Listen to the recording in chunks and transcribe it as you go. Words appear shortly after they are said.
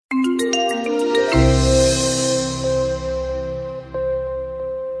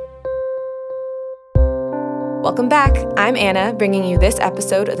Welcome back. I'm Anna, bringing you this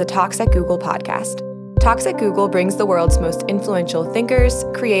episode of the Talks at Google podcast. Talks at Google brings the world's most influential thinkers,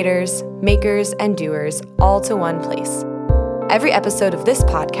 creators, makers, and doers all to one place. Every episode of this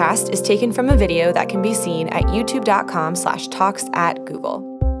podcast is taken from a video that can be seen at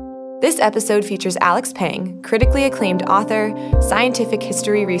youtube.com/talksatgoogle. This episode features Alex Pang, critically acclaimed author, scientific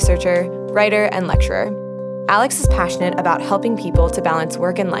history researcher, writer, and lecturer. Alex is passionate about helping people to balance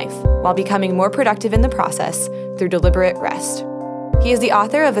work and life while becoming more productive in the process through deliberate rest. He is the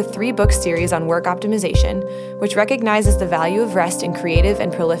author of a 3-book series on work optimization, which recognizes the value of rest in creative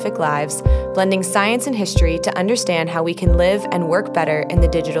and prolific lives, blending science and history to understand how we can live and work better in the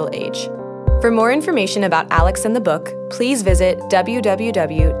digital age. For more information about Alex and the book, please visit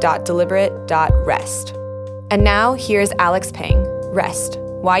www.deliberate.rest. And now, here's Alex Pang, Rest: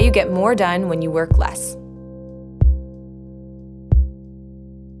 Why You Get More Done When You Work Less.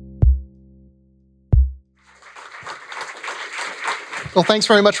 Well, thanks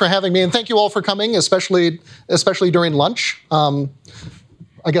very much for having me, and thank you all for coming, especially during lunch. I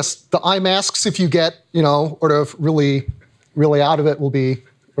guess the eye masks, if you get, sort of really out of it, will be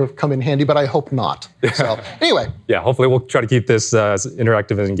sort of come in handy, but I hope not. So anyway. Yeah, hopefully we'll try to keep this as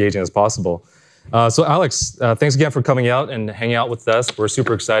interactive and engaging as possible. So Alex, thanks again for coming out and hanging out with us. We're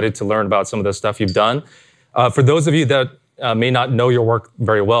super excited to learn about some of the stuff you've done. For those of you that may not know your work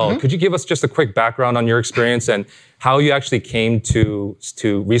very well, could you give us just a quick background on your experience and how you actually came to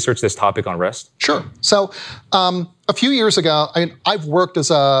research this topic on rest? Sure. So a few years ago, I've worked as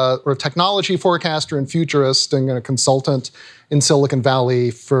a technology forecaster and futurist and a consultant in Silicon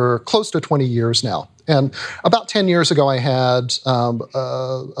Valley for close to 20 years now. And about 10 years ago, I had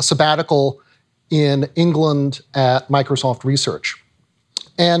a sabbatical in England at Microsoft Research.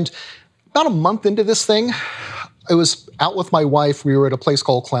 And about a month into this thing, I was out with my wife. We were at a place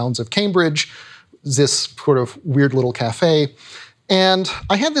called Clowns of Cambridge, this sort of weird little cafe. And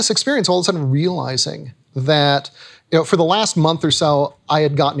I had this experience all of a sudden realizing that for the last month or so, I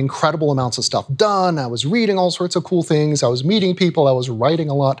had gotten incredible amounts of stuff done. I was reading all sorts of cool things. I was meeting people. I was writing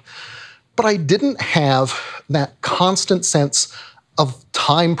a lot. But I didn't have that constant sense of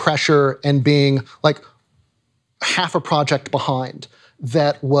time pressure and being like half a project behind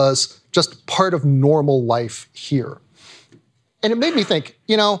that was just part of normal life here. And it made me think,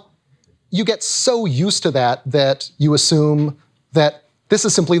 you get so used to that you assume that this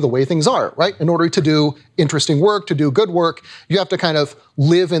is simply the way things are, right? In order to do interesting work, to do good work, you have to kind of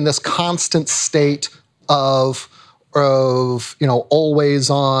live in this constant state of always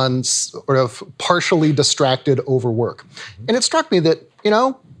on, sort of partially distracted overwork. And it struck me that,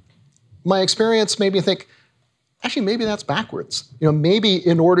 my experience made me think, actually, maybe that's backwards. Maybe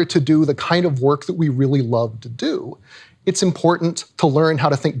in order to do the kind of work that we really love to do, it's important to learn how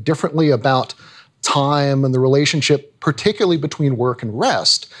to think differently about time and the relationship, particularly between work and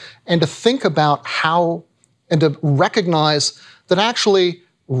rest, and to think about how, and to recognize that actually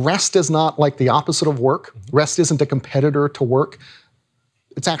rest is not like the opposite of work. Rest isn't a competitor to work.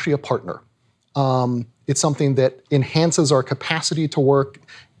 It's actually a partner. It's something that enhances our capacity to work.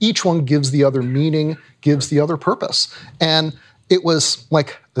 Each one gives the other meaning, gives the other purpose. And it was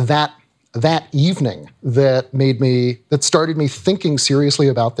like that evening that started me thinking seriously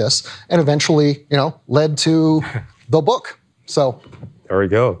about this, and eventually, led to the book. So there we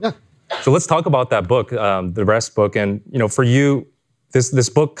go. Yeah. So let's talk about that book, the Rest book. And for you, this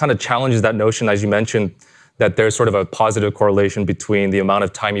book kind of challenges that notion, as you mentioned, that there's sort of a positive correlation between the amount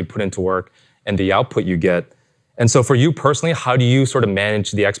of time you put into work and the output you get. And so for you personally, how do you sort of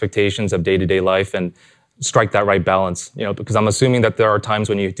manage the expectations of day-to-day life and strike that right balance? Because I'm assuming that there are times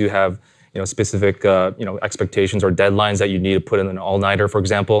when you do have specific expectations or deadlines that you need to put in an all-nighter, for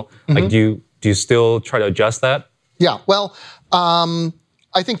example. Like, do you still try to adjust that? Yeah. Well, I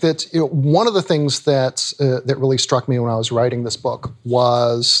think that one of the things that really struck me when I was writing this book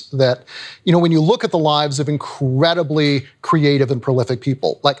was that when you look at the lives of incredibly creative and prolific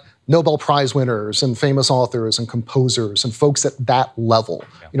people, like Nobel Prize winners and famous authors and composers and folks at that level,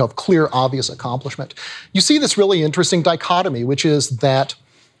 of clear, obvious accomplishment, you see this really interesting dichotomy, which is that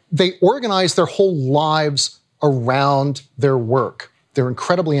they organize their whole lives around their work. They're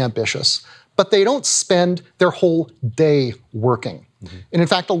incredibly ambitious, but they don't spend their whole day working. And in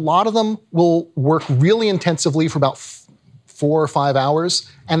fact, a lot of them will work really intensively for about 4 or 5 hours,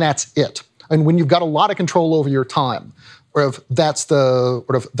 and that's it. And when you've got a lot of control over your time, that's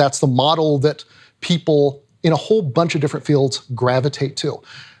the model that people in a whole bunch of different fields gravitate to.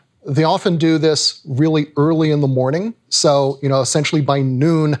 They often do this really early in the morning. So, essentially by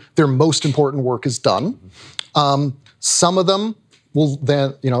noon, their most important work is done. Some of them will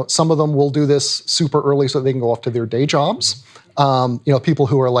then, some of them will do this super early so they can go off to their day jobs. People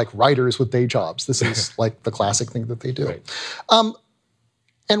who are like writers with day jobs. This is like the classic thing that they do. Right.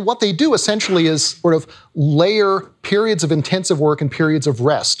 And what they do essentially is sort of layer periods of intensive work and periods of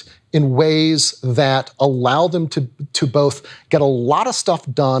rest in ways that allow them to both get a lot of stuff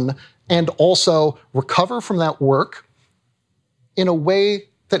done and also recover from that work in a way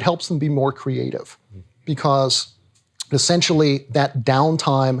that helps them be more creative. Because essentially that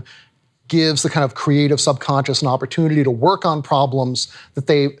downtime gives the kind of creative subconscious an opportunity to work on problems that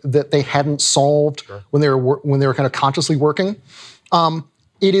they hadn't solved when they were kind of consciously working.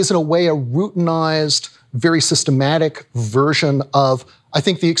 It is in a way a routinized, very systematic version of, I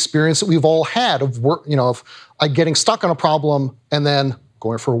think, the experience that we've all had of work, of getting stuck on a problem and then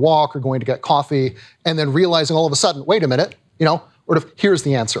going for a walk or going to get coffee and then realizing all of a sudden, wait a minute, here's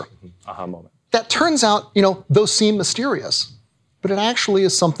the answer. Aha moment. That turns out, those seem mysterious, but it actually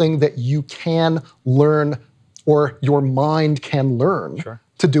is something that you can learn or your mind can learn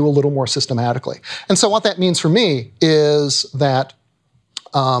to do a little more systematically. And so what that means for me is that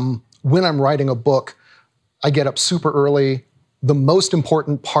when I'm writing a book, I get up super early. The most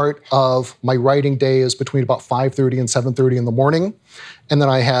important part of my writing day is between about 5:30 and 7:30 in the morning. And then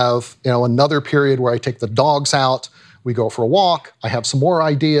I have, another period where I take the dogs out. We go for a walk. I have some more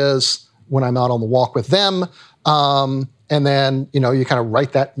ideas when I'm out on the walk with them. And then, you kind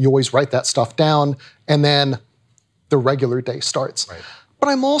of you always write that stuff down. And then the regular day starts. Right. But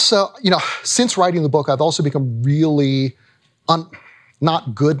I'm also, since writing the book, I've also become really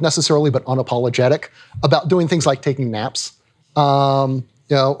not good necessarily, but unapologetic about doing things like taking naps,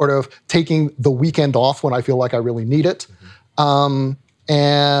 or taking the weekend off when I feel like I really need it,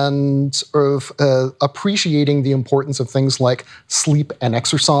 and sort of appreciating the importance of things like sleep and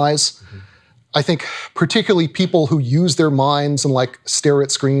exercise. I think particularly people who use their minds and like stare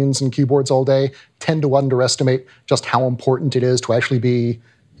at screens and keyboards all day tend to underestimate just how important it is to actually be,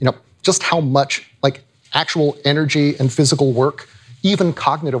 just how much like actual energy and physical work, even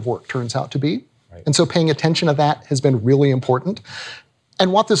cognitive work, turns out to be. Right. And so paying attention to that has been really important.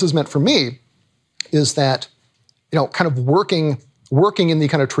 And what this has meant for me is that, kind of working in the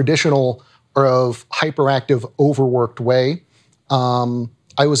kind of traditional or of hyperactive, overworked way,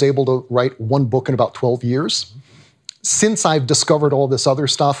 I was able to write one book in about 12 years. Since I've discovered all this other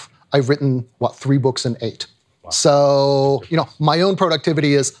stuff, I've written, 3 books in 8. Wow. So, my own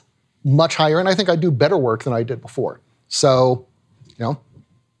productivity is much higher, and I think I do better work than I did before. So,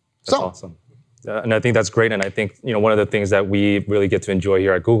 That's awesome. And I think that's great. And I think, one of the things that we really get to enjoy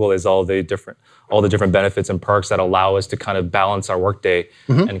here at Google is all the different benefits and perks that allow us to kind of balance our workday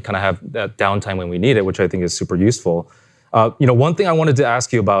and kind of have that downtime when we need it, which I think is super useful. One thing I wanted to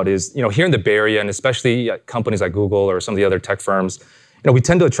ask you about is, here in the Bay Area, and especially at companies like Google or some of the other tech firms, we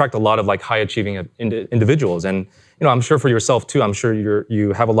tend to attract a lot of like high achieving individuals. And, I'm sure for yourself too, I'm sure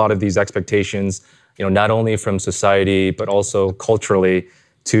you have a lot of these expectations, not only from society, but also culturally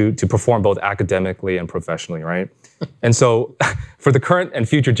to perform both academically and professionally, right? And so for the current and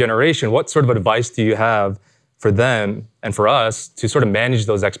future generation, what sort of advice do you have for them and for us to sort of manage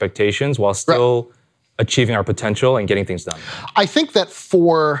those expectations while still achieving our potential and getting things done? I think that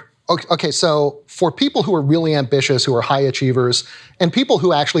so for people who are really ambitious, who are high achievers, and people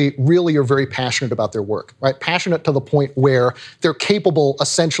who actually really are very passionate about their work, right? Passionate to the point where they're capable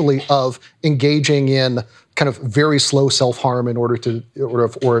essentially of engaging in kind of very slow self-harm in order to,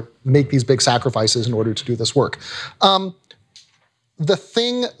 or make these big sacrifices in order to do this work. The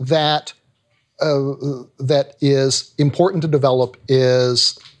thing that is important to develop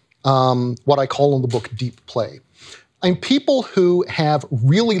is what I call in the book deep play. People who have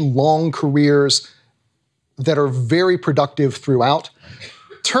really long careers that are very productive throughout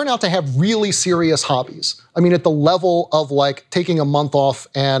turn out to have really serious hobbies. At the level of like taking a month off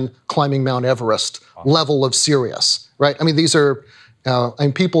and climbing Mount Everest level of serious, right? These are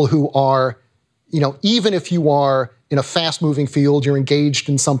people who are, even if you are in a fast-moving field, you're engaged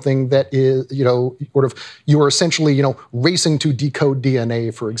in something that is, you are essentially, racing to decode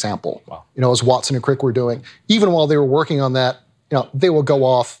DNA, for example. Wow. As Watson and Crick were doing. Even while they were working on that, they will go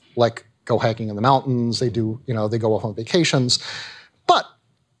off, like go hiking in the mountains. They do, they go off on vacations. But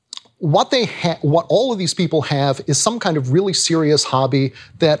what all of these people have is some kind of really serious hobby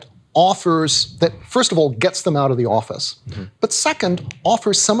that first of all, gets them out of the office, but second,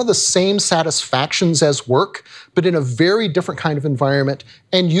 offers some of the same satisfactions as work, but in a very different kind of environment,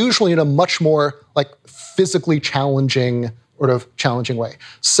 and usually in a much more like physically challenging way.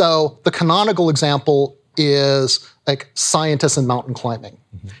 So the canonical example is like scientists and mountain climbing.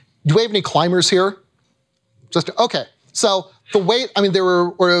 Do we have any climbers here? Okay. So the way, there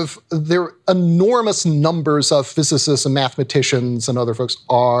were enormous numbers of physicists and mathematicians and other folks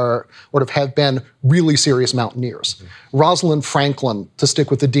have been really serious mountaineers. Mm-hmm. Rosalind Franklin, to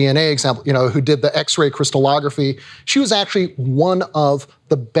stick with the DNA example, who did the X-ray crystallography, she was actually one of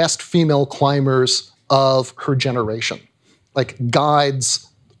the best female climbers of her generation. Like guides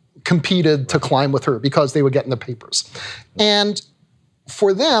competed to climb with her because they would get in the papers. And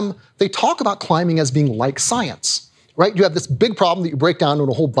for them, they talk about climbing as being like science. Right? You have this big problem that you break down into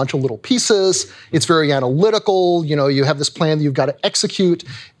a whole bunch of little pieces. It's very analytical. You have this plan that you've got to execute.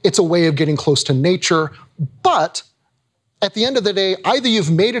 It's a way of getting close to nature. But at the end of the day, either you've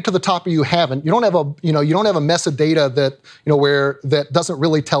made it to the top or you haven't. You don't have a mess of data that, that doesn't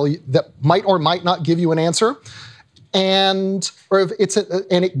really tell you, that might or might not give you an answer. And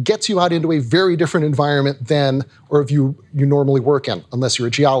it gets you out into a very different environment than if you normally work in, unless you're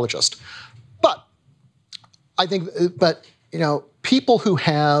a geologist. I think, people who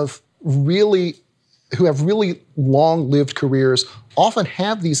have really long-lived careers often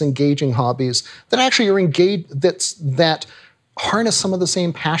have these engaging hobbies that actually are engaged, that harness some of the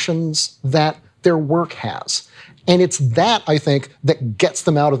same passions that their work has. And it's that, I think, that gets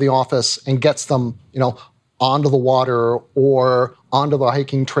them out of the office and gets them, onto the water or onto the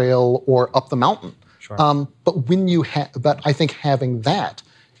hiking trail or up the mountain. Sure. But I think having that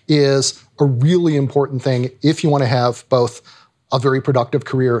is a really important thing if you want to have both a very productive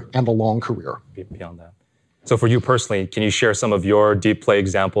career and a long career. Beyond that. So for you personally, can you share some of your deep play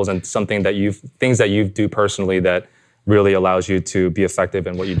examples and things that you do personally that really allows you to be effective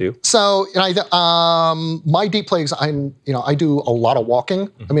in what you do? So, my deep plays, I do a lot of walking.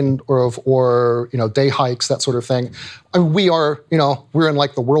 Mm-hmm. Or day hikes, that sort of thing. We're in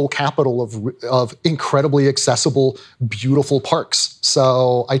like the world capital of incredibly accessible, beautiful parks.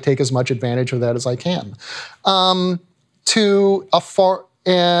 So I take as much advantage of that as I can. I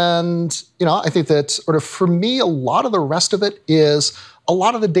think that for me, a lot of the rest of it is a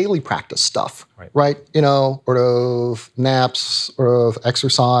lot of the daily practice stuff, right? Naps,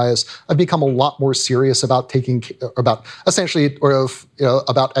 exercise. I've become a lot more serious about about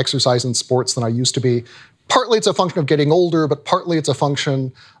exercise and sports than I used to be. Partly it's a function of getting older, but partly it's a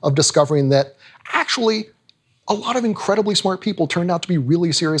function of discovering that actually a lot of incredibly smart people turned out to be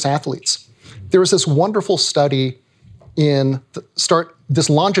really serious athletes. There was this wonderful study this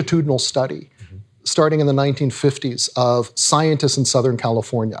longitudinal study starting in the 1950s of scientists in Southern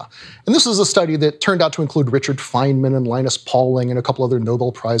California. And this is a study that turned out to include Richard Feynman and Linus Pauling and a couple other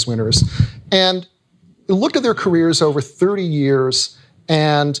Nobel Prize winners. And it looked at their careers over 30 years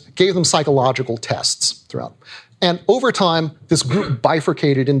and gave them psychological tests throughout. And over time, this group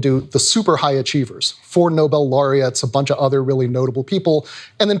bifurcated into the super high achievers, 4 Nobel laureates, a bunch of other really notable people,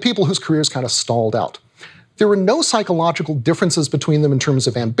 and then people whose careers kind of stalled out. There were no psychological differences between them in terms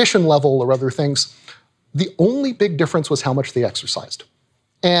of ambition level or other things. The only big difference was how much they exercised.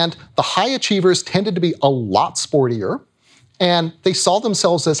 And the high achievers tended to be a lot sportier, and they saw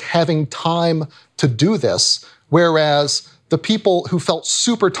themselves as having time to do this, whereas the people who felt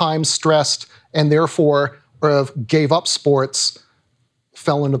super time stressed and therefore gave up sports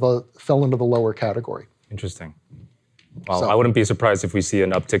fell into the lower category. Interesting. Well, I wouldn't be surprised if we see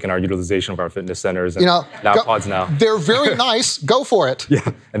an uptick in our utilization of our fitness centers and pods now. They're very nice. Go for it. Yeah,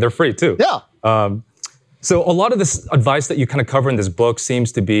 and they're free too. Yeah. So a lot of this advice that you kind of cover in this book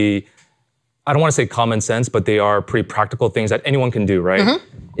seems to be, I don't want to say common sense, but they are pretty practical things that anyone can do, right? Mm-hmm.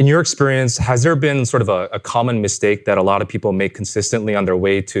 In your experience, has there been sort of a common mistake that a lot of people make consistently on their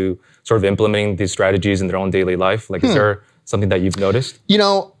way to sort of implementing these strategies in their own daily life? Like, is there something that you've noticed?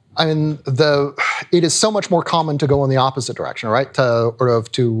 It is so much more common to go in the opposite direction, right?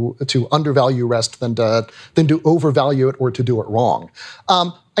 To undervalue rest than to overvalue it or to do it wrong.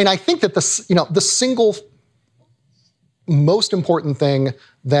 And I think that the single most important thing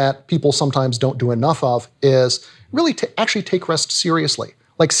that people sometimes don't do enough of is really to actually take rest seriously,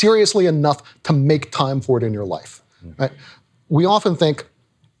 like seriously enough to make time for it in your life. Right? We often think,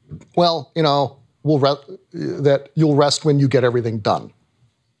 well, that you'll rest when you get everything done.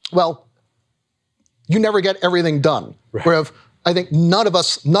 Well, you never get everything done. Right. Whereas I think none of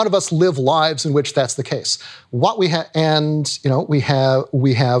us live lives in which that's the case. What we have,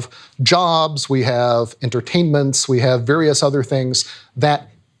 we have jobs, we have entertainments, we have various other things that,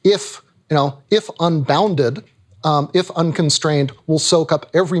 if unbounded, if unconstrained, will soak up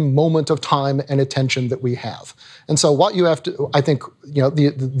every moment of time and attention that we have. And so, what you have to, I think,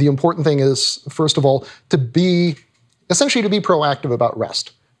 the important thing is, first of all, to be proactive about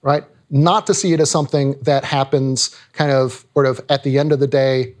rest. Right? Not to see it as something that happens kind of at the end of the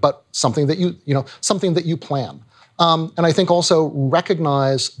day, but something that you plan. And I think also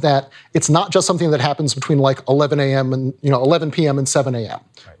recognize that it's not just something that happens between like 11 a.m. and 11 p.m. and 7 a.m.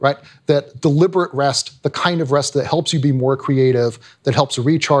 Right? That deliberate rest, the kind of rest that helps you be more creative, that helps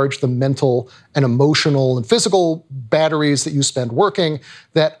recharge the mental and emotional and physical batteries that you spend working,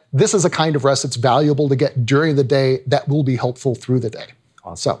 that this is a kind of rest that's valuable to get during the day that will be helpful through the day.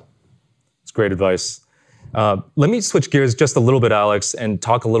 Awesome. So, it's great advice. Let me switch gears just a little bit, Alex, and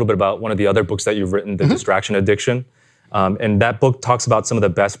talk a little bit about one of the other books that you've written, The Distraction Addiction. And that book talks about some of the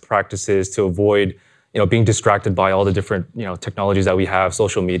best practices to avoid, being distracted by all the different, technologies that we have,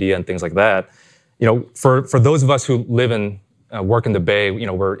 social media and things like that. For those of us who live and work in the Bay,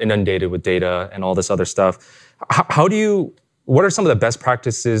 we're inundated with data and all this other stuff. What are some of the best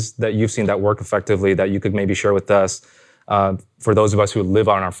practices that you've seen that work effectively that you could maybe share with us? For those of us who live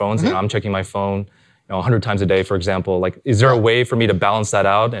on our phones, I'm checking my phone 100 times a day, for example. Like, is there a way for me to balance that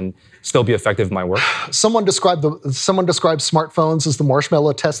out and still be effective in my work? Someone described smartphones as the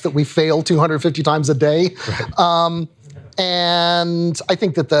marshmallow test that we fail 250 times a day. Right. And I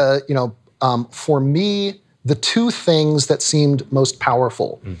think that for me, the two things that seemed most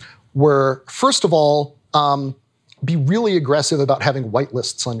powerful were, first of all, be really aggressive about having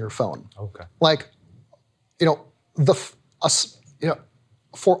whitelists on your phone. Okay. Like,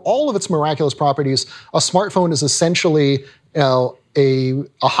 for all of its miraculous properties, a smartphone is essentially, a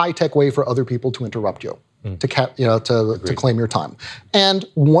high-tech way for other people to interrupt you, to claim your time. And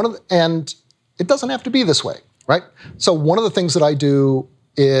it doesn't have to be this way, right? So one of the things that I do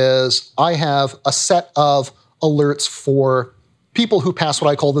is I have a set of alerts for people who pass what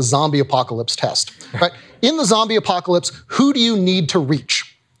I call the zombie apocalypse test, right? In the zombie apocalypse, who do you need to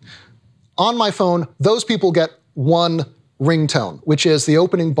reach? On my phone, those people get one ringtone, which is the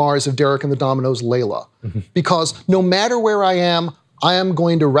opening bars of Derek and the Dominoes' Layla. Because no matter where I am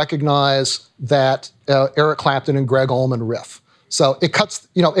going to recognize that Eric Clapton and Greg Allman riff. So it cuts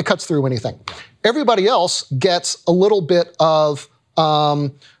through anything. Everybody else gets a little bit of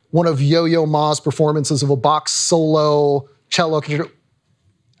one of Yo-Yo Ma's performances of a Bach solo cello,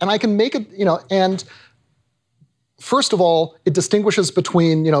 and I can make it, and first of all, it distinguishes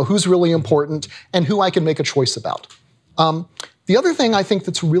between, who's really important and who I can make a choice about. The other thing I think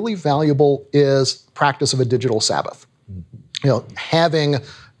that's really valuable is practice of a digital Sabbath. Having,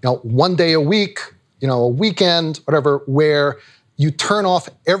 one day a week, a weekend, whatever, where you turn off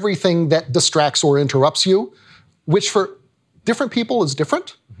everything that distracts or interrupts you, which for different people is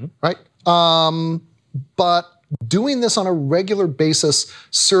different, right? But doing this on a regular basis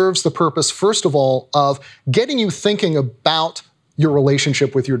serves the purpose, first of all, of getting you thinking about your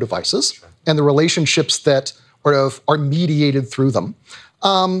relationship with your devices and the relationships that are mediated through them.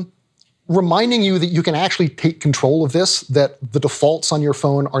 Reminding you that you can actually take control of this, that the defaults on your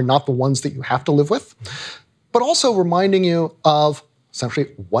phone are not the ones that you have to live with, but also reminding you of essentially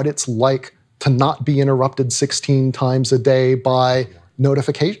what it's like to not be interrupted 16 times a day by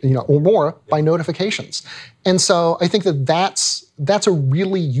notification, or more by notifications. And so I think that that's a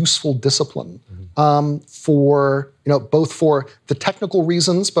really useful discipline for, both for the technical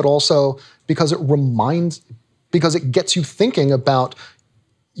reasons, but also because it gets you thinking about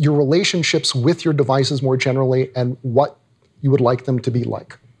your relationships with your devices more generally and what you would like them to be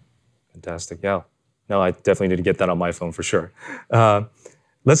like. Fantastic, yeah. No, I definitely need to get that on my phone for sure.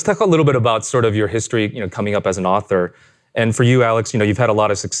 Let's talk a little bit about sort of your history, coming up as an author. And for you, Alex, you've had a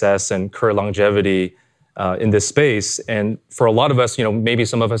lot of success and career longevity in this space. And for a lot of us, maybe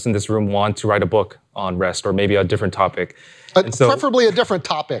some of us in this room want to write a book on rest or maybe a different topic. Preferably a different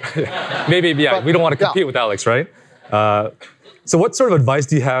topic. Maybe, yeah, but we don't want to compete with Alex, right? So what sort of advice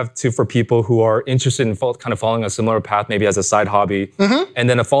do you have for people who are interested in kind of following a similar path, maybe as a side hobby? And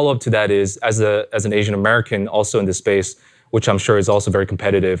then a follow-up to that is, as an Asian American also in this space, which I'm sure is also very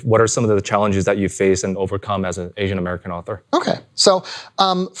competitive, what are some of the challenges that you face and overcome as an Asian American author? Okay, so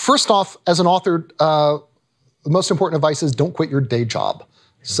first off, as an author, the most important advice is don't quit your day job.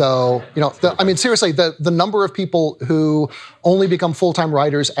 So, seriously, the number of people who only become full-time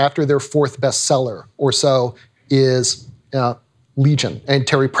writers after their fourth bestseller or so is legion. And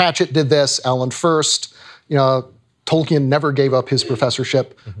Terry Pratchett did this, Alan First, Tolkien never gave up his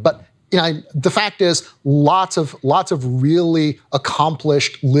professorship. But the fact is, lots of really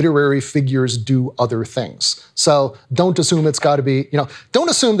accomplished literary figures do other things. So don't assume it's got to be, don't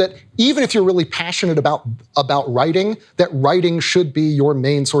assume that even if you're really passionate about writing, that writing should be your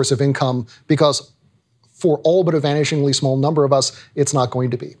main source of income, because for all but a vanishingly small number of us, it's not going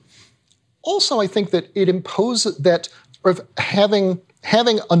to be. Also, I think that it imposes that having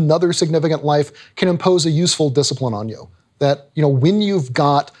another significant life can impose a useful discipline on you. That, when you've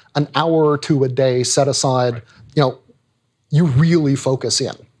got an hour or two a day set aside you really focus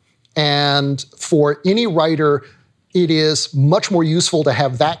in. And for any writer, it is much more useful to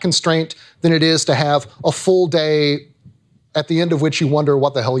have that constraint than it is to have a full day at the end of which you wonder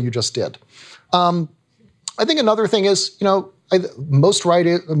what the hell you just did. I think another thing is, most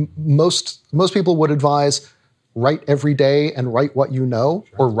people would advise write every day and write what you know,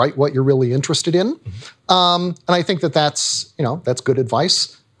 or write what you're really interested in. And I think that's good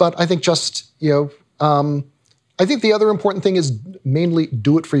advice. But I think I think the other important thing is mainly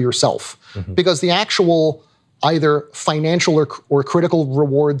do it for yourself, because the actual either financial or critical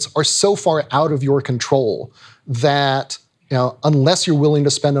rewards are so far out of your control that unless you're willing to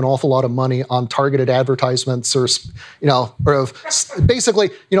spend an awful lot of money on targeted advertisements or basically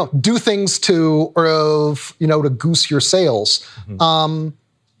do things to goose your sales,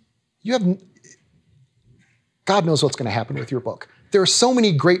 you have God knows what's going to happen with your book. There are so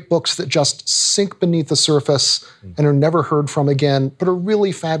many great books that just sink beneath the surface and are never heard from again, but are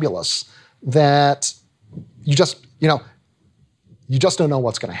really fabulous, that you just don't know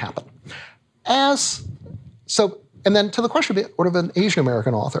what's going to happen. And then to the question of an Asian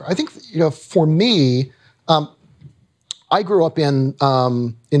American author, I think for me, I grew up in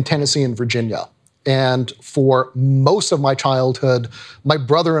Tennessee and Virginia, and for most of my childhood, my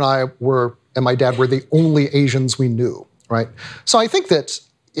brother and my dad were the only Asians we knew. Right. So I think that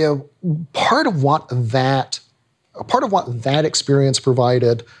part of what that experience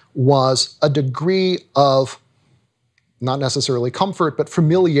provided was a degree of not necessarily comfort, but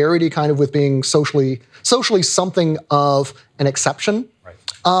familiarity, kind of with being socially something of an exception,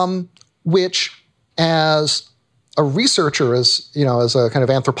 right. Which, as a researcher, as a kind of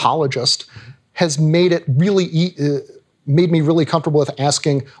anthropologist, has made it really made me really comfortable with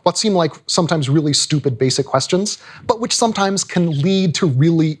asking what seem like sometimes really stupid basic questions, but which sometimes can lead to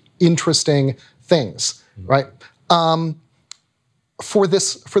really interesting things, right? For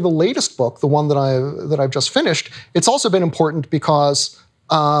the latest book, the one that I've just finished, it's also been important because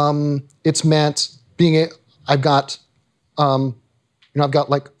it's meant I've got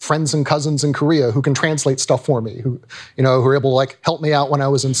like friends and cousins in Korea who can translate stuff for me, who are able to like help me out when I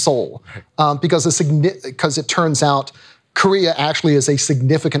was in Seoul, because it turns out Korea actually is a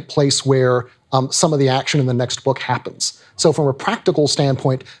significant place where some of the action in the next book happens. So from a practical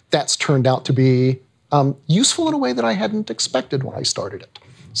standpoint, that's turned out to be useful in a way that I hadn't expected when I started it.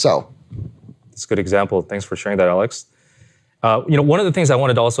 So it's a good example. Thanks for sharing that, Alex. One of the things I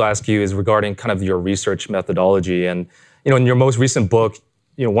wanted to also ask you is regarding kind of your research methodology. And in your most recent book,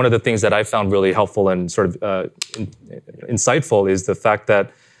 one of the things that I found really helpful and sort of insightful is the fact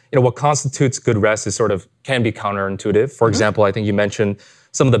that what constitutes good rest can be counterintuitive. For example, I think you mentioned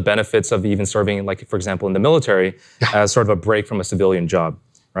some of the benefits of even serving, like, for example, in the military, as sort of a break from a civilian job,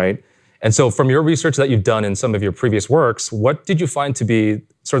 right? And so from your research that you've done in some of your previous works, what did you find to be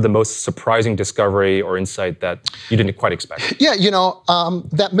sort of the most surprising discovery or insight that you didn't quite expect? Yeah,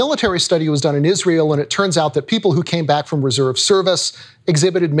 that military study was done in Israel, and it turns out that people who came back from reserve service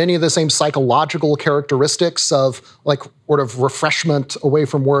exhibited many of the same psychological characteristics of like sort of refreshment away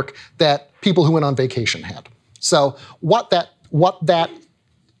from work that people who went on vacation had. So what that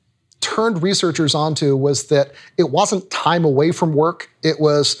turned researchers onto was that it wasn't time away from work, it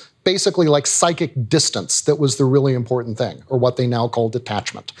was basically like psychic distance that was the really important thing, or what they now call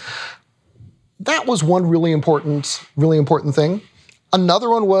detachment. That was one really important thing. Another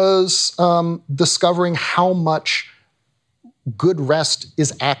one was discovering how much good rest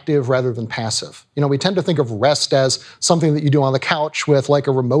is active rather than passive. We tend to think of rest as something that you do on the couch with like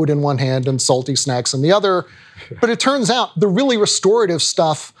a remote in one hand and salty snacks in the other. But it turns out the really restorative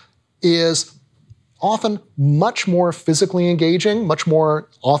stuff is often much more physically engaging, much more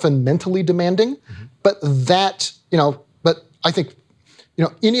often mentally demanding. But I think,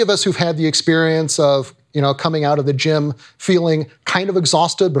 any of us who've had the experience of, coming out of the gym feeling kind of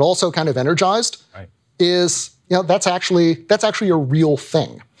exhausted, but also kind of energized, right, is, that's actually a real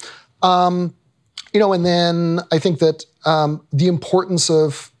thing. And then I think that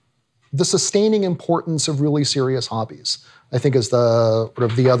the sustaining importance of really serious hobbies, I think, is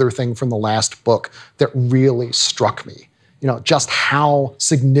the other thing from the last book that really struck me. Just how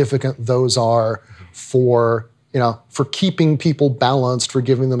significant those are for keeping people balanced, for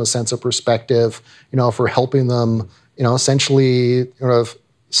giving them a sense of perspective, for helping them, essentially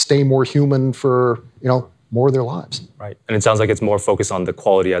stay more human for, more of their lives. Right. And it sounds like it's more focused on the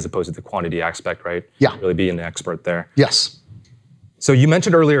quality as opposed to the quantity aspect, right? Yeah. Really being an expert there. Yes. So you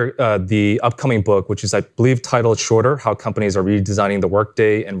mentioned earlier the upcoming book, which is, I believe, titled Shorter: How Companies Are Redesigning the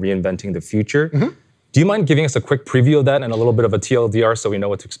Workday and Reinventing the Future. Do you mind giving us a quick preview of that and a little bit of a TLDR so we know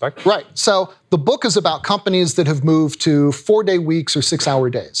what to expect? Right. So the book is about companies that have moved to 4-day weeks or 6-hour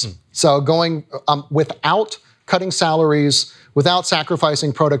days. So going without cutting salaries, without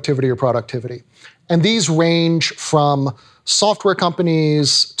sacrificing productivity or productivity. And these range from software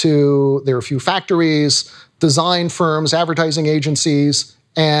companies to there are a few factories, design firms, advertising agencies,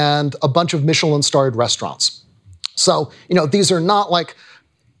 and a bunch of Michelin-starred restaurants. So, these are not like,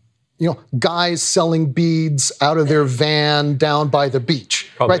 guys selling beads out of their van down by the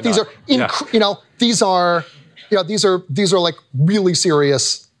beach, Probably right? These not. These are like really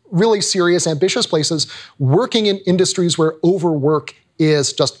serious, ambitious places working in industries where overwork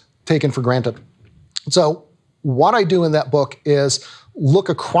is just taken for granted. So what I do in that book is look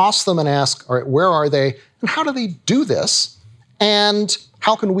across them and ask, all right, where are they? And how do they do this? And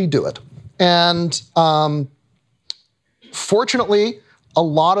how can we do it? And fortunately, a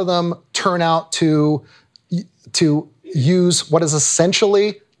lot of them turn out to use what is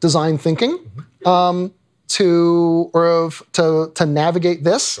essentially design thinking to navigate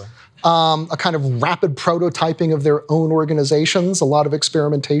this. A kind of rapid prototyping of their own organizations, a lot of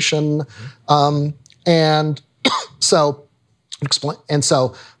experimentation, and so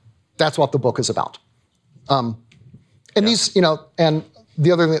that's what the book is about. These, and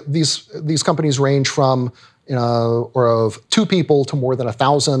the other these companies range from or of 2 people to more than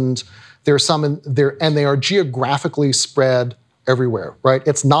 1,000. There's some in there, and they are geographically spread everywhere, right?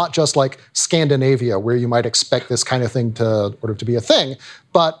 It's not just like Scandinavia where you might expect this kind of thing to be a thing,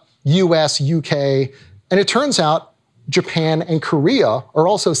 but US, UK, and it turns out Japan and Korea are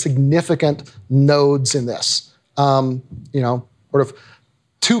also significant nodes in this. 2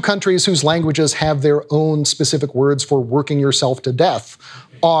 countries whose languages have their own specific words for working yourself to death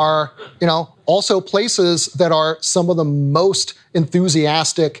are, also places that are some of the most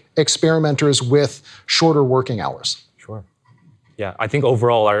enthusiastic experimenters with shorter working hours. Sure. Yeah, I think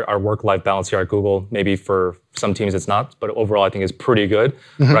overall our work-life balance here at Google, maybe for some teams it's not, but overall I think is pretty good.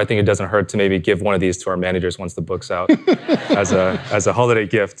 But I think it doesn't hurt to maybe give one of these to our managers once the book's out as a holiday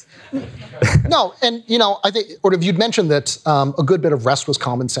gift. No, and I think, you'd mentioned that a good bit of rest was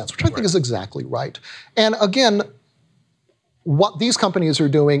common sense, which I think is exactly right. And again, what these companies are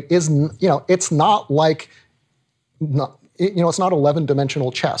doing is, it's not like, it's not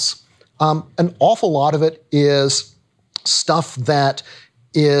 11-dimensional chess. An awful lot of it is stuff that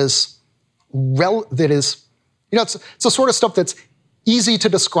is, it's the sort of stuff that's easy to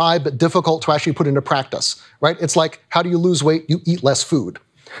describe but difficult to actually put into practice, right? It's like, how do you lose weight? You eat less food.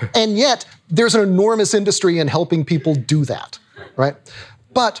 And yet, there's an enormous industry in helping people do that, right?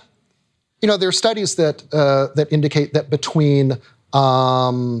 But there are studies that indicate that between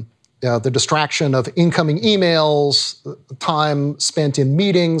the distraction of incoming emails, time spent in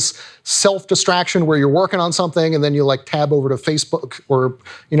meetings, self-distraction where you're working on something and then you tab over to Facebook or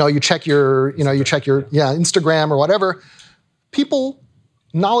you check your Instagram or whatever,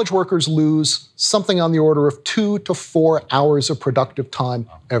 knowledge workers lose something on the order of 2 to 4 hours of productive time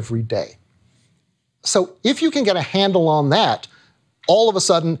every day. So if you can get a handle on that, all of a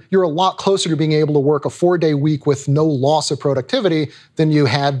sudden, you're a lot closer to being able to work a 4-day week with no loss of productivity than you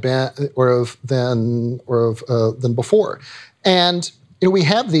had been, than before. And we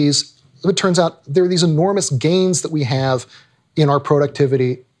have these. It turns out there are these enormous gains that we have in our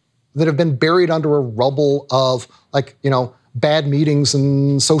productivity that have been buried under a rubble of bad meetings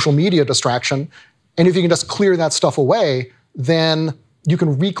and social media distraction. And if you can just clear that stuff away, then you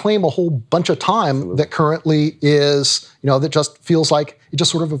can reclaim a whole bunch of time that currently is, that just feels like it just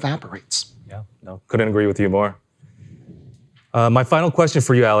sort of evaporates. Yeah, no, couldn't agree with you more. My final question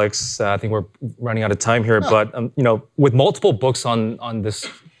for you, Alex, I think we're running out of time here, but with multiple books on this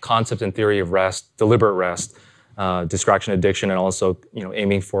concept and theory of rest, deliberate rest, distraction addiction, and also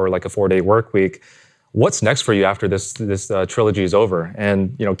aiming for like a 4-day work week, what's next for you after this trilogy is over?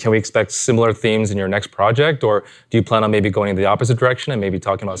 And can we expect similar themes in your next project, or do you plan on maybe going in the opposite direction and maybe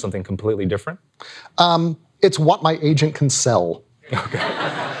talking about something completely different? It's what my agent can sell. Okay.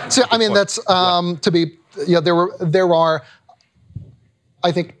 So that's to be. There are.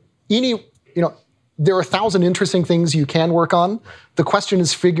 I think there are 1,000 interesting things you can work on. The question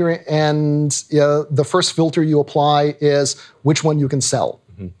is figuring, and the first filter you apply is which one you can sell.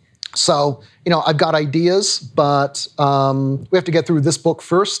 So, I've got ideas, but we have to get through this book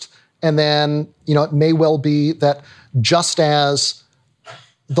first. And then, it may well be that just as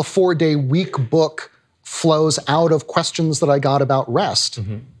the 4-day week book flows out of questions that I got about rest,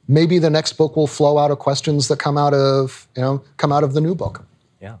 maybe the next book will flow out of questions that come out of the new book.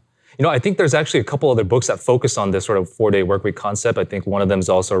 Yeah. I think there's actually a couple other books that focus on this sort of 4-day work week concept. I think one of them is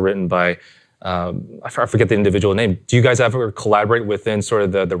also written by I forget the individual name. Do you guys ever collaborate within sort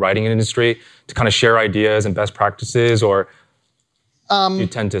of the writing industry to kind of share ideas and best practices, or do you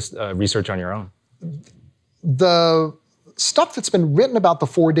tend to research on your own? The stuff that's been written about the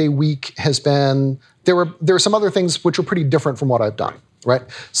 4-day week has been, there are some other things which are pretty different from what I've done, right?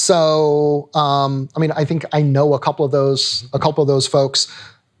 So, I think I know a couple of those folks.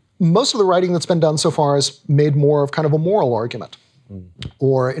 Most of the writing that's been done so far has made more of kind of a moral argument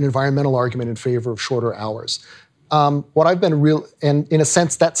or an environmental argument in favor of shorter hours. What I've been and in a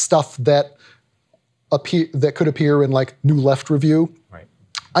sense, that's stuff that could appear in like New Left Review. Right.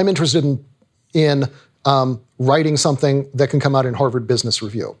 I'm interested in writing something that can come out in Harvard Business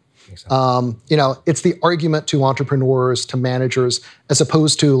Review. It's the argument to entrepreneurs, to managers, as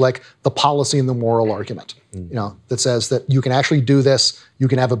opposed to like the policy and the moral argument, that says that you can actually do this, you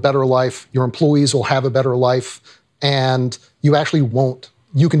can have a better life, your employees will have a better life, and you actually won't.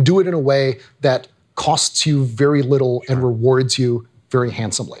 You can do it in a way that costs you very little and rewards you very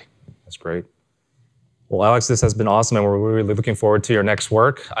handsomely. That's great. Well, Alex, this has been awesome, and we're really looking forward to your next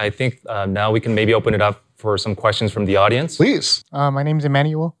work. I think now we can maybe open it up for some questions from the audience. Please. My name's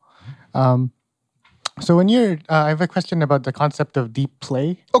Emmanuel. So when I have a question about the concept of deep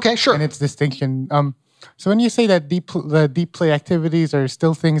play. Okay, sure. And its distinction. So when you say that the deep play activities are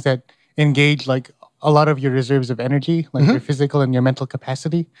still things that engage like a lot of your reserves of energy, like your physical and your mental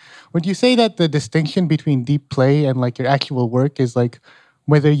capacity, would you say that the distinction between deep play and like your actual work is like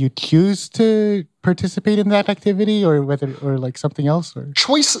whether you choose to participate in that activity or like something else? Or?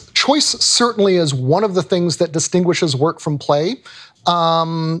 Choice certainly is one of the things that distinguishes work from play,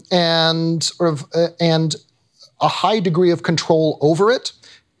 and a high degree of control over it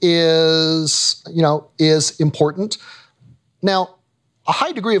is important. Now, a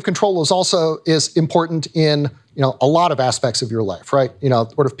high degree of control is important in a lot of aspects of your life, right?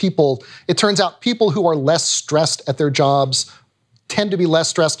 It turns out people who are less stressed at their jobs tend to be less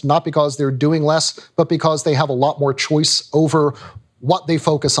stressed, not because they're doing less, but because they have a lot more choice over what they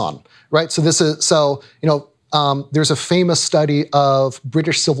focus on, right? So there's a famous study of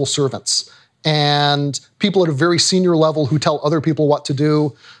British civil servants, and people at a very senior level who tell other people what to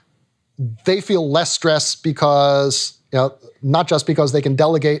do, they feel less stressed because, not just because they can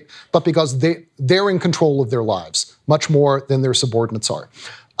delegate, but because they're in control of their lives much more than their subordinates are.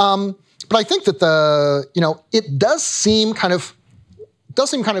 But I think that it does seem kind of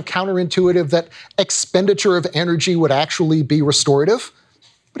counterintuitive that expenditure of energy would actually be restorative,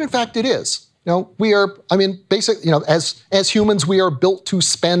 but in fact it is. As humans, we are built to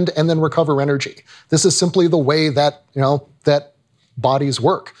spend and then recover energy. This is simply the way that that bodies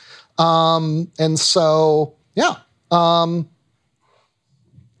work.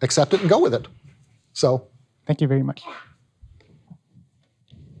 Accept it and go with it. So, thank you very much.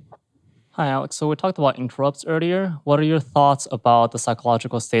 Hi, Alex. So we talked about interrupts earlier. What are your thoughts about the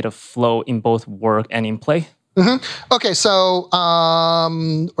psychological state of flow in both work and in play? Okay, so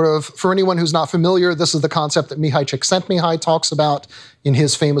for anyone who's not familiar, this is the concept that Mihai Csikszentmihalyi talks about in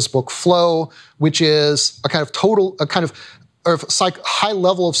his famous book Flow, which is a kind of high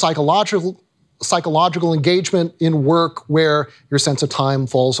level of psychological engagement in work where your sense of time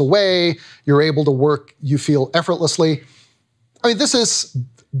falls away, you're able to work, you feel effortlessly. I mean, this is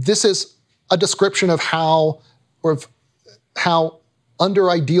a description of how under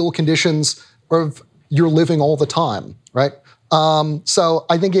ideal conditions you're living all the time, right? So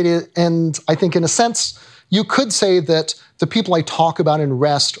I think it is, and I think in a sense, you could say that the people I talk about in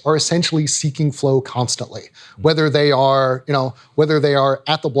rest are essentially seeking flow constantly, whether they are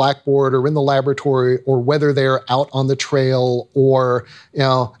at the blackboard or in the laboratory, or whether they're out on the trail or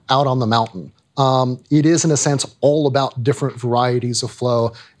out on the mountain. It is, in a sense, all about different varieties of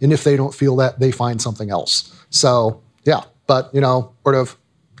flow, and if they don't feel that, they find something else. So yeah, but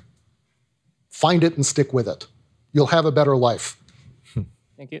find it and stick with it. You'll have a better life.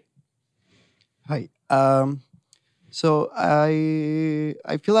 Thank you. Hi. So I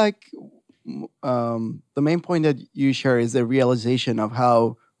feel like the main point that you share is the realization of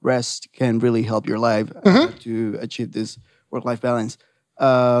how rest can really help your life to achieve this work-life balance.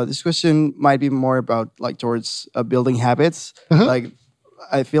 This question might be more about towards building habits.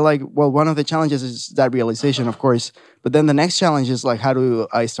 I feel like, one of the challenges is that realization, of course, but then the next challenge is how do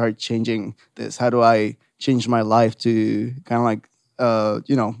I start changing this? How do I change my life to kind of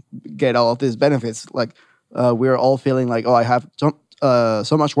get all of these benefits? We're all feeling like, I have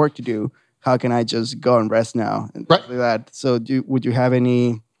so much work to do. How can I just go and rest now? And right. Like that. So would you have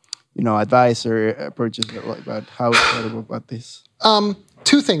any, advice or approaches about how to go about this?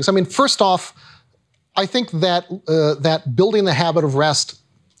 Two things. I mean, first off, I think that that building the habit of rest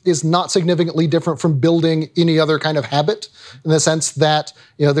is not significantly different from building any other kind of habit, in the sense that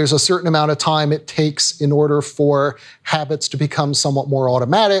there's a certain amount of time it takes in order for habits to become somewhat more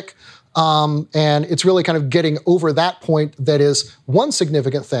automatic. And it's really kind of getting over that point that is one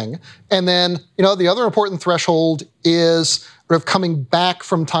significant thing. And then, the other important threshold is sort of coming back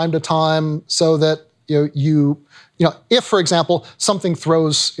from time to time so that, if, for example, something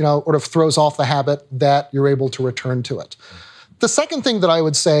throws off the habit, that you're able to return to it. The second thing that I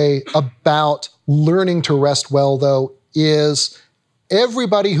would say about learning to rest well, though, is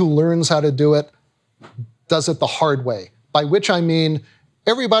everybody who learns how to do it does it the hard way, by which I mean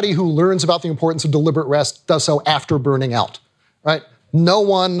everybody who learns about the importance of deliberate rest does so after burning out, right? No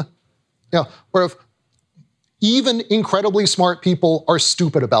one, or if even incredibly smart people are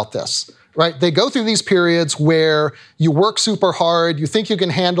stupid about this, right? They go through these periods where you work super hard, you think you can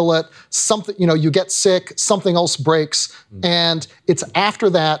handle it, something, you get sick, something else breaks, and it's after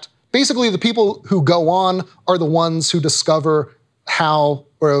that, basically the people who go on are the ones who discover how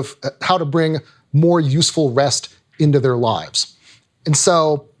to bring more useful rest into their lives. And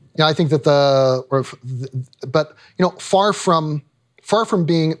so, I think that far from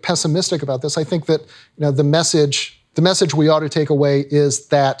being pessimistic about this, I think that the message we ought to take away is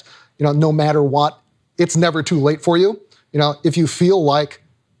that no matter what, it's never too late for you. If you feel like,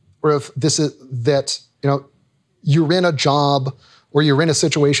 or if this is that you're in a job or you're in a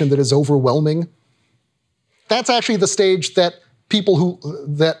situation that is overwhelming, that's actually the stage that people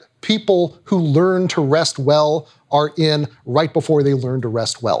who learn to rest well are in right before they learn to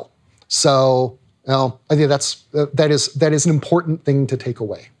rest well. So, I think that is an important thing to take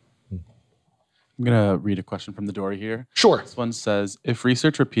away. I'm going to read a question from the door here. Sure. This one says, if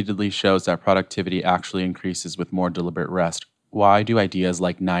research repeatedly shows that productivity actually increases with more deliberate rest, why do ideas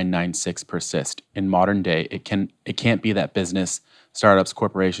like 996 persist? In modern day, it can't be that business, startups,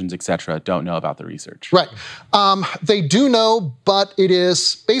 corporations, etc. don't know about the research. Right. They do know, but it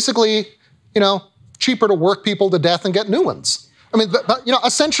is basically, cheaper to work people to death and get new ones. I mean, but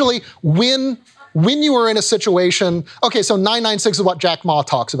essentially, when you are in a situation, okay, so 996 is what Jack Ma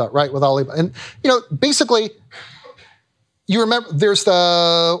talks about, right, with Alibaba. And, basically, you remember there's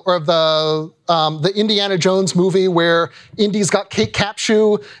the Indiana Jones movie where Indy's got Kate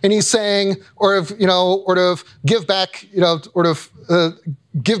Capshaw and he's saying, give back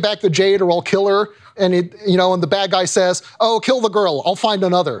the jade or I'll kill her. And and the bad guy says, oh, kill the girl, I'll find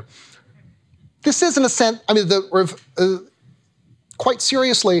another. This isn't a sense, I mean, quite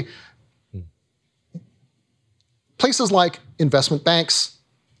seriously, places like investment banks,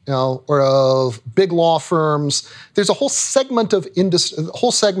 or of big law firms, there's a whole segment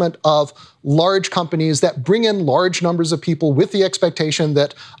of large companies that bring in large numbers of people with the expectation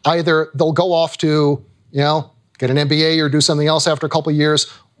that either they'll go off to, get an MBA or do something else after a couple of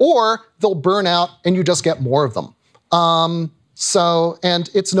years, or they'll burn out and you just get more of them. And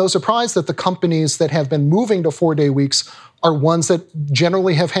it's no surprise that the companies that have been moving to 4-day weeks are ones that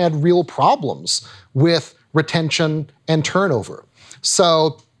generally have had real problems with retention and turnover.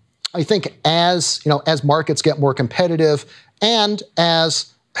 So I think as markets get more competitive and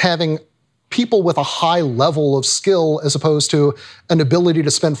as having people with a high level of skill as opposed to an ability to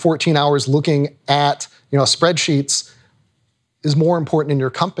spend 14 hours looking at spreadsheets is more important in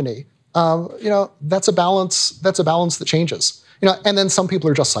your company, that's a balance that changes. And then some people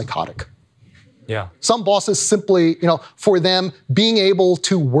are just psychotic. Yeah. Some bosses simply, for them, being able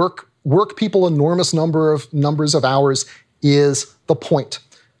to work people enormous numbers of hours is the point.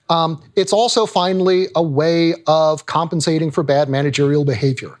 It's also finally a way of compensating for bad managerial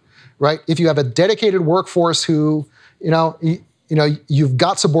behavior, right? If you have a dedicated workforce who, you've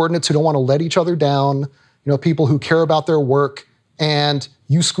got subordinates who don't want to let each other down, people who care about their work, and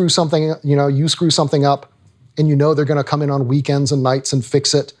you screw something up, and they're going to come in on weekends and nights and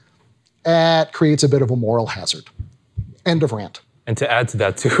fix it, that creates a bit of a moral hazard. End of rant. And to add to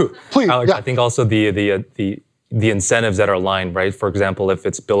that too, please, Alex, yeah. I think also the incentives that are aligned, right? For example, if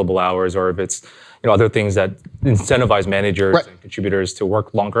it's billable hours or if it's other things that incentivize managers right. and contributors to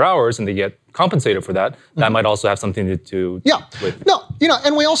work longer hours and they get compensated for that, that might also have something to do with. No,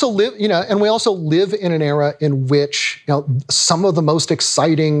 and we also live, in an era in which some of the most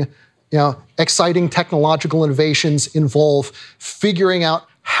exciting technological innovations involve figuring out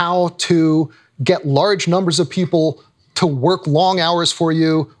how to get large numbers of people to work long hours for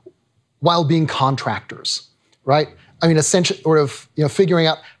you while being contractors, right? I mean, essentially, figuring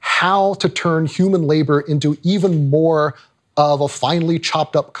out how to turn human labor into even more of a finely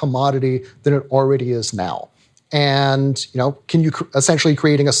chopped up commodity than it already is now. And, essentially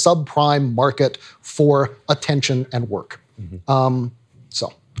creating a subprime market for attention and work. Mm-hmm.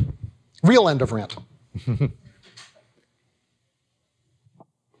 Real end of rant.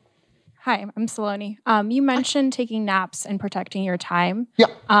 Hi, I'm Saloni. You mentioned taking naps and protecting your time. Yeah.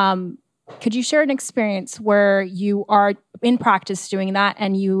 Could you share an experience where you are in practice doing that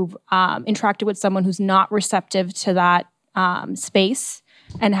and you've interacted with someone who's not receptive to that space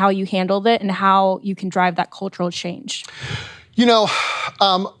and how you handled it and how you can drive that cultural change? You know,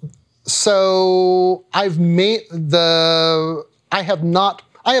 so I have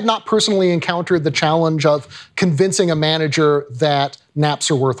not personally encountered the challenge of convincing a manager that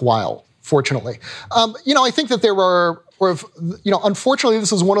naps are worthwhile, fortunately. I think that there are, unfortunately,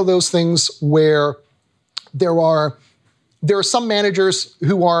 this is one of those things where there are some managers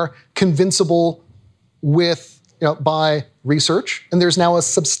who are convincible by research, and there's now a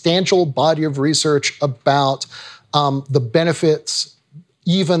substantial body of research about the benefits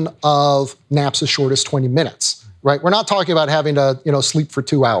even of naps as short as 20 minutes, right? We're not talking about having to, sleep for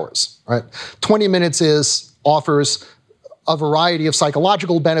 2 hours, right? 20 minutes offers a variety of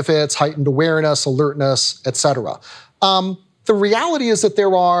psychological benefits, heightened awareness, alertness, et cetera. The reality is that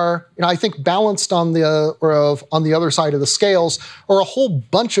there are, I think balanced on the other side of the scales, are a whole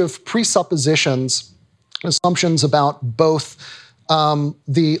bunch of presuppositions, assumptions about both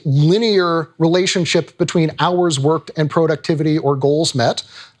the linear relationship between hours worked and productivity or goals met,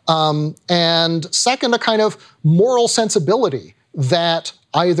 and second, a kind of moral sensibility that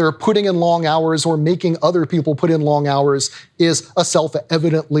either putting in long hours or making other people put in long hours is a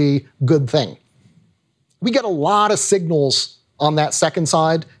self-evidently good thing. We get a lot of signals on that second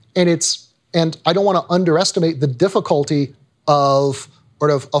side, and I don't want to underestimate the difficulty of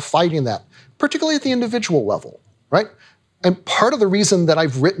fighting that, particularly at the individual level, right? And part of the reason that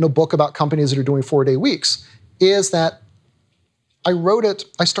I've written a book about companies that are doing 4-day weeks is that I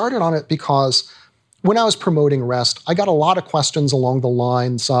started on it because when I was promoting rest, I got a lot of questions along the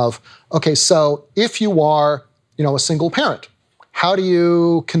lines of, okay, so if you are, a single parent, how do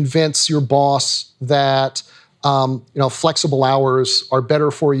you convince your boss that, flexible hours are better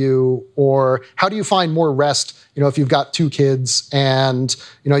for you? Or how do you find more rest, if you've got 2 kids and,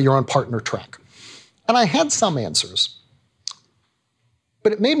 you're on partner track? And I had some answers.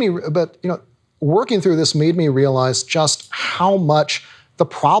 But working through this made me realize just how much the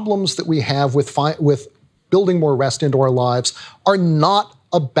problems that we have with building more rest into our lives are not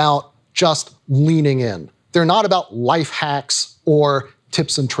about just leaning in. They're not about life hacks or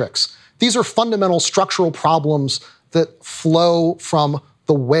tips and tricks. These are fundamental structural problems that flow from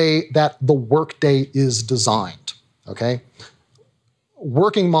the way that the workday is designed, okay?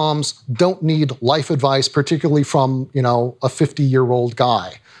 Working moms don't need life advice, particularly from, a 50-year-old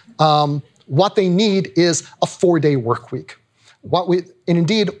guy. What they need is a 4-day work week. What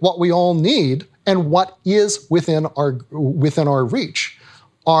we all need, and what is within our reach,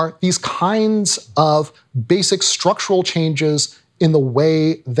 are these kinds of basic structural changes in the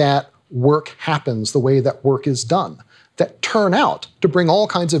way that work happens, the way that work is done, that turn out to bring all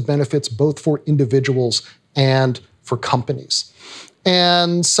kinds of benefits both for individuals and for companies.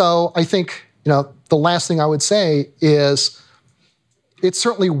 And so I think, the last thing I would say is it's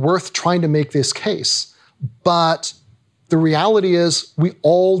certainly worth trying to make this case, but the reality is we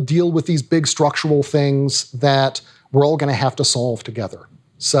all deal with these big structural things that we're all going to have to solve together.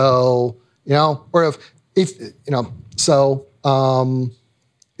 So,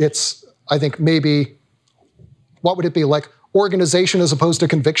 it's, I think maybe, what would it be like? Organization as opposed to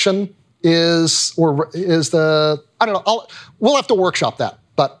conviction is the, I don't know, we'll have to workshop that,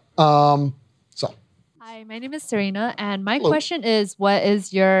 but, Hi, my name is Serena, and my question is, what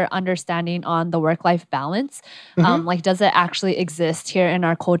is your understanding on the work-life balance? Does it actually exist here in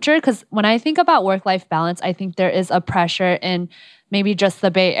our culture? Because when I think about work-life balance, I think there is a pressure in maybe just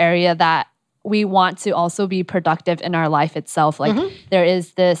the Bay Area that we want to also be productive in our life itself. There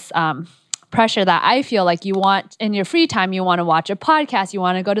is this pressure that I feel like you want in your free time, you want to watch a podcast, you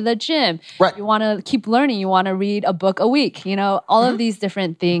want to go to the gym, right. You want to keep learning, you want to read a book a week, all of these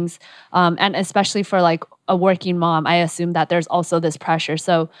different things. And especially for a working mom, I assume that there's also this pressure.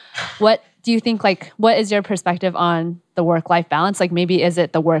 So what do you think, what is your perspective on the work-life balance? Maybe is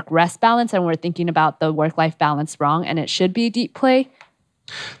it the work-rest balance and we're thinking about the work-life balance wrong and it should be deep play?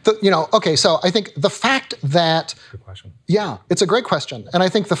 Okay, so I think the fact that... Good question. Yeah, it's a great question. And I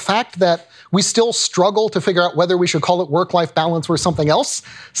think the fact that we still struggle to figure out whether we should call it work-life balance or something else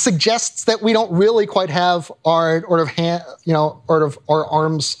suggests that we don't really quite have our our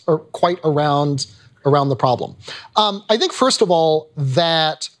arms quite around the problem. I think, first of all,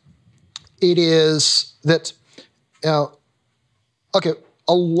 that it is that, a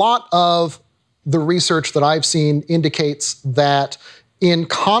lot of the research that I've seen indicates that in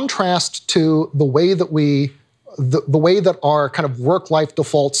contrast to the way that the way that our kind of work-life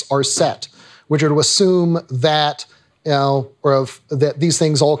defaults are set, which are to assume that, that these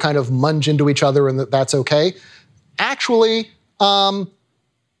things all kind of munge into each other and that's okay. Actually,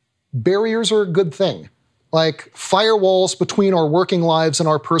 barriers are a good thing. Like firewalls between our working lives and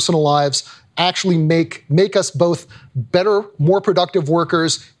our personal lives actually make us both better, more productive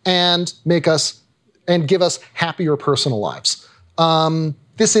workers and give us happier personal lives.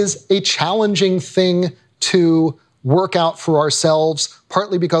 This is a challenging thing to work out for ourselves,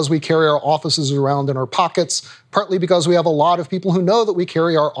 partly because we carry our offices around in our pockets, partly because we have a lot of people who know that we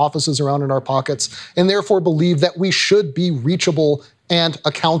carry our offices around in our pockets, and therefore believe that we should be reachable and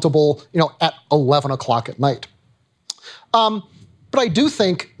accountable, at 11 o'clock at night. But I do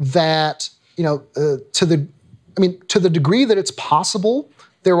think that, to the degree that it's possible,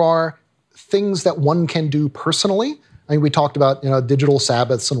 there are things that one can do personally. I mean, we talked about, digital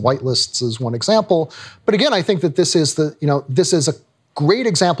Sabbaths and whitelists as one example. But again, I think that this is a great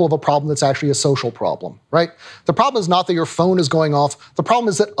example of a problem that's actually a social problem, right? The problem is not that your phone is going off. The problem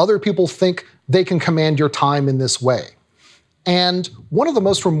is that other people think they can command your time in this way. And one of the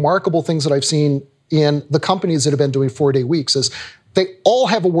most remarkable things that I've seen in the companies that have been doing 4-day weeks is they all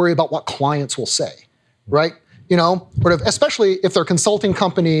have a worry about what clients will say, right? Especially if they're consulting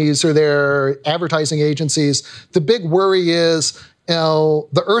companies or they're advertising agencies, the big worry is,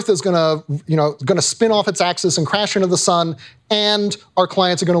 the Earth is going to spin off its axis and crash into the sun, and our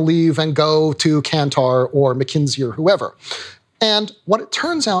clients are going to leave and go to Kantar or McKinsey or whoever. And what it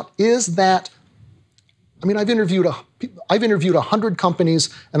turns out is that, I've interviewed 100 companies,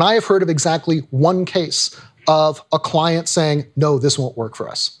 and I have heard of exactly one case of a client saying, no, this won't work for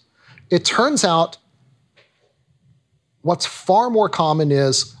us. It turns out what's far more common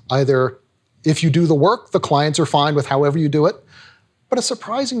is either if you do the work, the clients are fine with however you do it, but a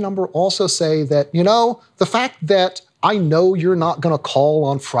surprising number also say that, the fact that I know you're not going to call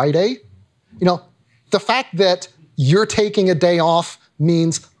on Friday, the fact that you're taking a day off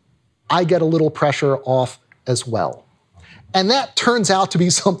means I get a little pressure off as well. And that turns out to be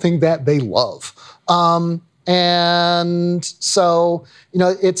something that they love. And so,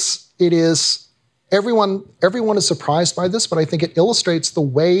 it is, everyone is surprised by this, but I think it illustrates the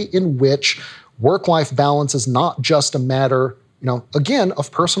way in which work-life balance is not just a matter, again,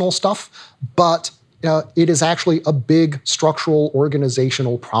 of personal stuff, but it is actually a big structural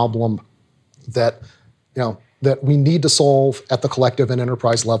organizational problem that, that we need to solve at the collective and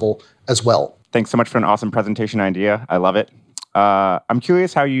enterprise level as well. Thanks so much for an awesome presentation idea. I love it. I'm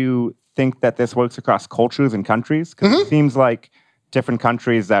curious how you think that this works across cultures and countries, because it seems like different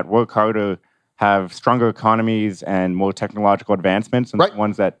countries that work harder have stronger economies and more technological advancements, and the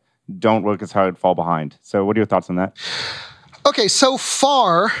ones that don't work as hard fall behind. So what are your thoughts on that? Okay, so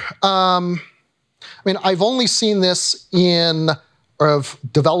far, I've only seen this in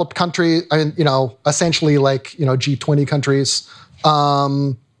developed countries, essentially like, G20 countries.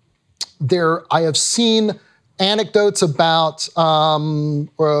 I have seen anecdotes about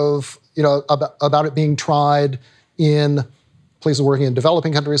about it being tried in places working in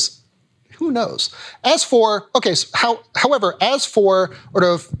developing countries. Who knows? However, as for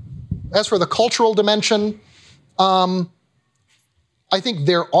the cultural dimension, I think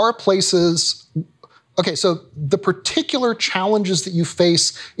there are places. Okay, so the particular challenges that you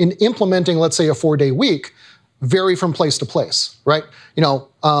face in implementing, let's say, a 4-day week vary from place to place, right?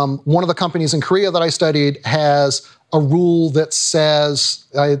 One of the companies in Korea that I studied has a rule that says,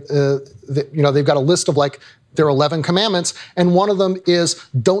 they've got a list of their 11 commandments, and one of them is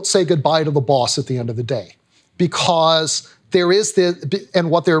don't say goodbye to the boss at the end of the day, because there is and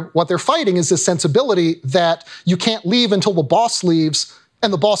what they're fighting is this sensibility that you can't leave until the boss leaves,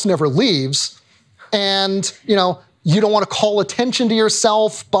 and the boss never leaves, and you don't want to call attention to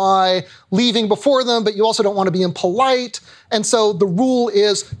yourself by leaving before them, but you also don't want to be impolite. And so the rule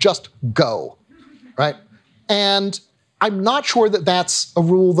is just go, right? And I'm not sure that that's a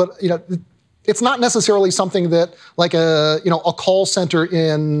rule that, it's not necessarily something that a call center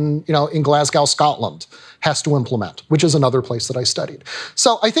in Glasgow, Scotland has to implement, which is another place that I studied.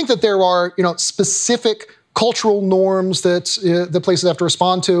 So I think that there are, specific cultural norms that the places have to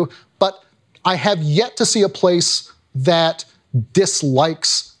respond to, but I have yet to see a place that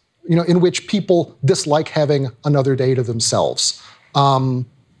dislikes, in which people dislike having another day to themselves.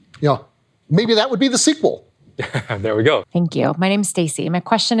 Maybe that would be the sequel. There we go. Thank you. My name's Stacy. My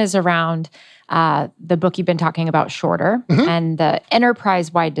question is around the book you've been talking about, Shorter, and the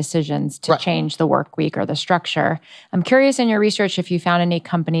enterprise-wide decisions to change the work week or the structure. I'm curious in your research if you found any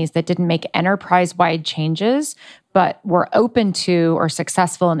companies that didn't make enterprise-wide changes, but were open to or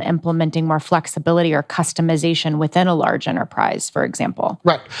successful in implementing more flexibility or customization within a large enterprise, for example.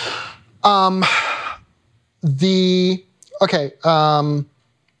 Right.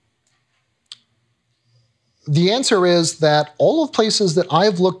 The answer is that all of the places that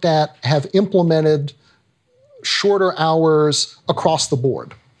I've looked at have implemented shorter hours across the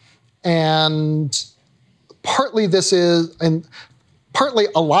board. And partly partly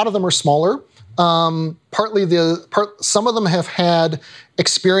a lot of them are smaller. Some of them have had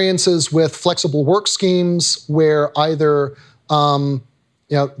experiences with flexible work schemes where either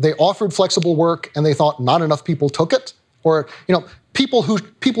they offered flexible work and they thought not enough people took it, or people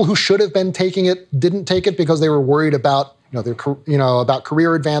who should have been taking it didn't take it because they were worried about about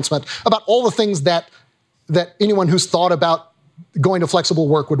career advancement, about all the things that anyone who's thought about going to flexible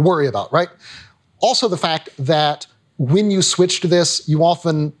work would worry about, right? Also the fact that when you switch to this, you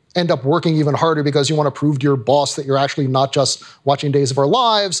often end up working even harder because you want to prove to your boss that you're actually not just watching Days of Our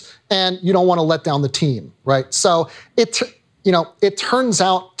Lives, and you don't want to let down the team, right? So it turns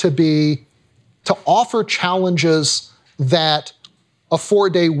out to offer challenges that a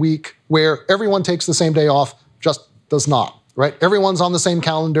 4-day week where everyone takes the same day off just does not, right? Everyone's on the same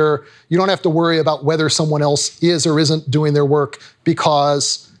calendar. You don't have to worry about whether someone else is or isn't doing their work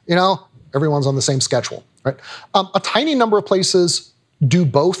because, everyone's on the same schedule, right? A tiny number of places do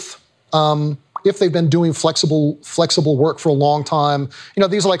both. If they've been doing flexible work for a long time.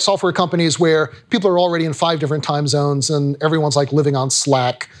 These are like software companies where people are already in 5 different time zones and everyone's like living on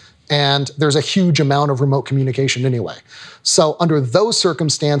Slack, and there's a huge amount of remote communication anyway. So under those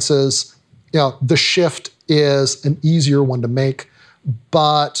circumstances, the shift is an easier one to make.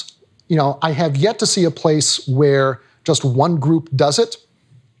 But, I have yet to see a place where just one group does it.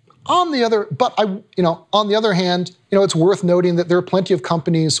 On the other hand, it's worth noting that there are plenty of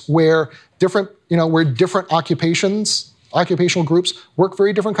companies where different occupational groups work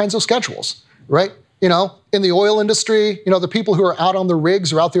very different kinds of schedules, right? In the oil industry, the people who are out on the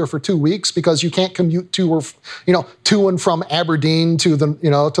rigs are out there for 2 weeks because you can't commute to and from Aberdeen to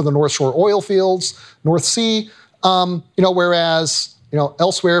the North Shore oil fields, North Sea. Whereas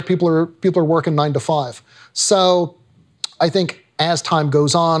elsewhere people are working 9 to 5. So I think as time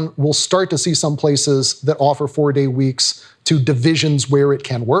goes on, we'll start to see some places that offer 4-day weeks to divisions where it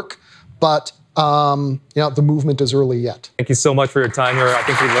can work. But the movement is early yet. Thank you so much for your time here. I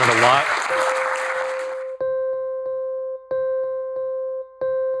think we learned a lot.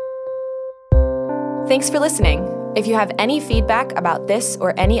 Thanks for listening. If you have any feedback about this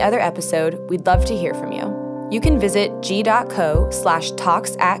or any other episode, we'd love to hear from you. You can visit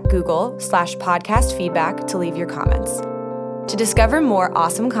g.co/talks@google/podcast feedback to leave your comments. To discover more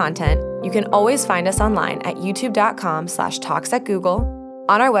awesome content, you can always find us online at youtube.com/talks@google,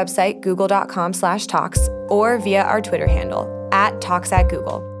 on our website, google.com/talks, or via our Twitter handle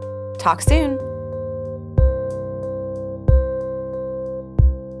 @talks@google. Talk soon.